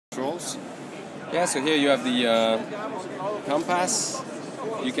stops. Yeah, so here you have the compass.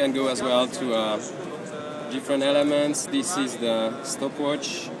 You can go as well to different elements. This is the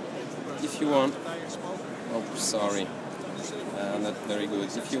stopwatch, if you want. Oh, sorry, not very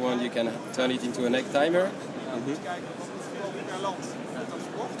good. If you want, you can turn it into a neck timer.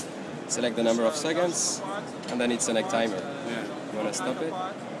 Select the number of seconds, and then it's a neck timer. Yeah. You want to stop it?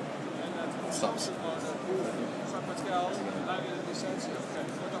 Stops.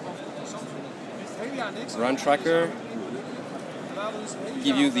 Run tracker,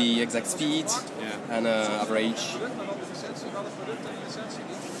 give you the exact speed and average.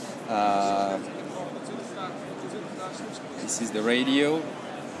 This is the radio.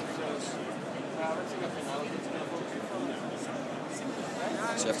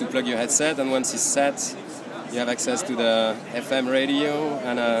 So you have to plug your headset, and once it's set, you have access to the FM radio,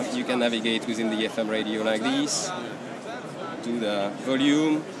 and you can navigate within the FM radio like this. Do the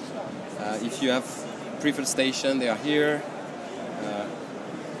volume. If you have preferred station, they are here.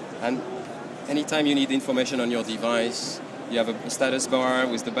 And anytime you need information on your device, you have a status bar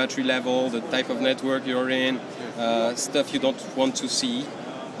with the battery level, the type of network you're in, stuff you don't want to see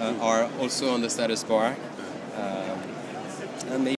are also on the status bar. And maybe